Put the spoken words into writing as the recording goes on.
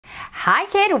Hi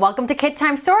kid, welcome to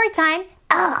KidTime StoryTime.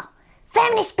 Oh,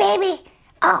 feminist baby.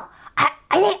 Oh, are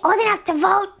they old enough to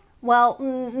vote? Well,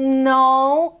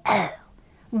 no. Oh.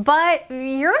 But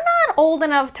you're not old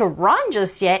enough to run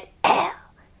just yet. Oh.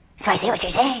 So I see what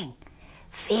you're saying.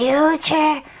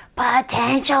 Future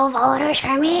potential voters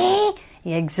for me?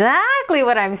 Exactly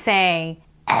what I'm saying.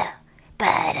 Oh,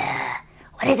 but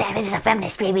what does that does a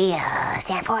feminist baby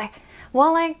stand for?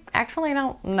 Well, I actually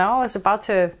don't know. I was about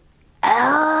to...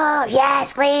 Oh,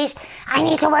 yes, please. I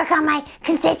need to work on my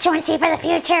constituency for the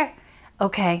future.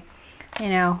 Okay, you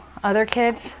know, other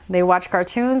kids, they watch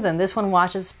cartoons, and this one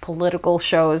watches political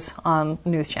shows on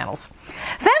news channels.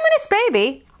 Feminist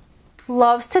baby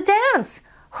loves to dance.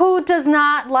 Who does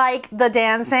not like the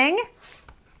dancing?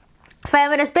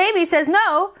 Feminist baby says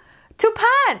no to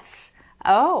pants.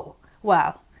 Oh,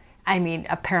 well, I mean,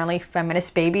 apparently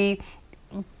feminist baby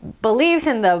believes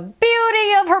in the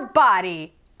beauty of her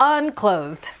body,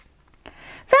 unclothed.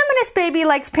 Feminist baby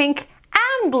likes pink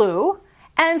and blue,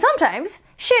 and sometimes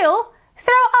she'll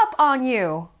throw up on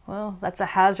you. Well, that's a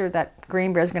hazard that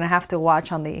Green Bear's gonna have to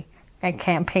watch on the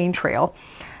campaign trail.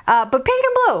 But pink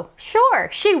and blue,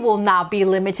 sure, she will not be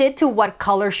limited to what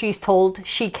color she's told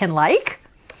she can like.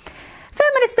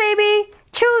 Feminist baby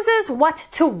chooses what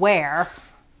to wear.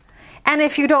 And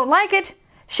if you don't like it,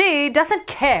 she doesn't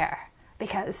care.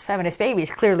 Because feminist baby is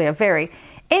clearly a very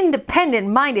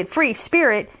independent-minded free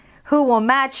spirit who will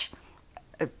match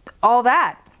all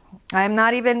that. I'm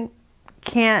not even,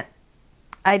 okay.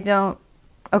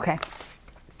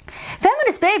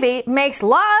 Feminist baby makes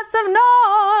lots of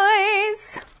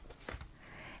noise.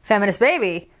 Feminist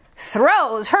baby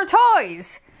throws her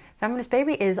toys. Feminist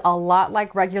baby is a lot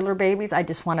like regular babies. I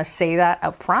just want to say that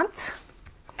up front.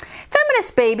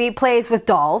 Feminist baby plays with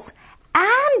dolls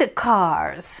and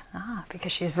cars.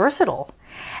 Because she's versatile.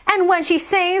 And when she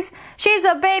sings, she's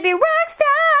a baby rock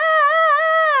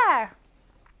star.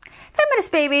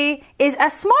 Feminist baby is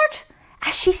as smart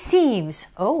as she seems.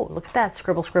 Oh, look at that.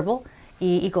 Scribble, scribble.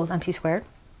 E equals MC squared.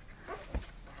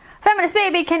 Feminist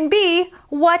baby can be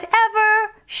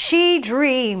whatever she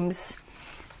dreams.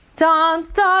 Dun,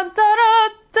 dun, dun,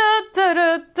 dun,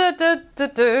 dun, dun, dun,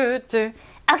 dun, dun, dun.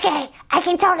 Okay, I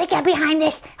can totally get behind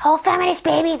this whole feminist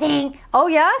baby thing. Oh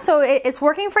yeah? So it's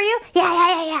working for you?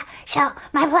 Yeah. So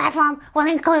my platform will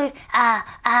include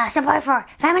support for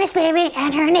feminist baby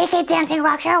and her naked dancing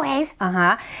rock star ways.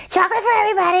 Chocolate for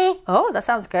everybody. Oh, that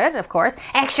sounds good, of course.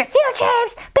 Extra field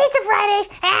trips, pizza Fridays,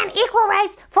 and equal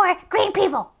rights for green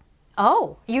people.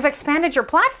 Oh, you've expanded your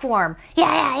platform.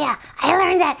 Yeah. I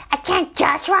learned that I can't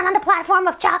just run on the platform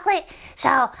of chocolate,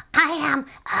 so I am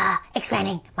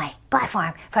expanding my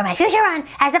platform for my future run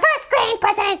as the first green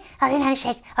president of the United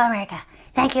States of America.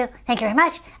 Thank you very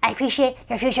much. I appreciate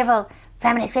your future vote,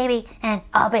 feminist baby and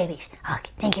all babies.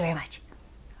 Okay, thank you very much.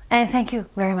 And thank you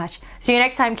very much. See you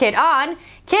next time, kid, on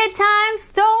KidTime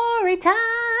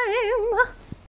StoryTime.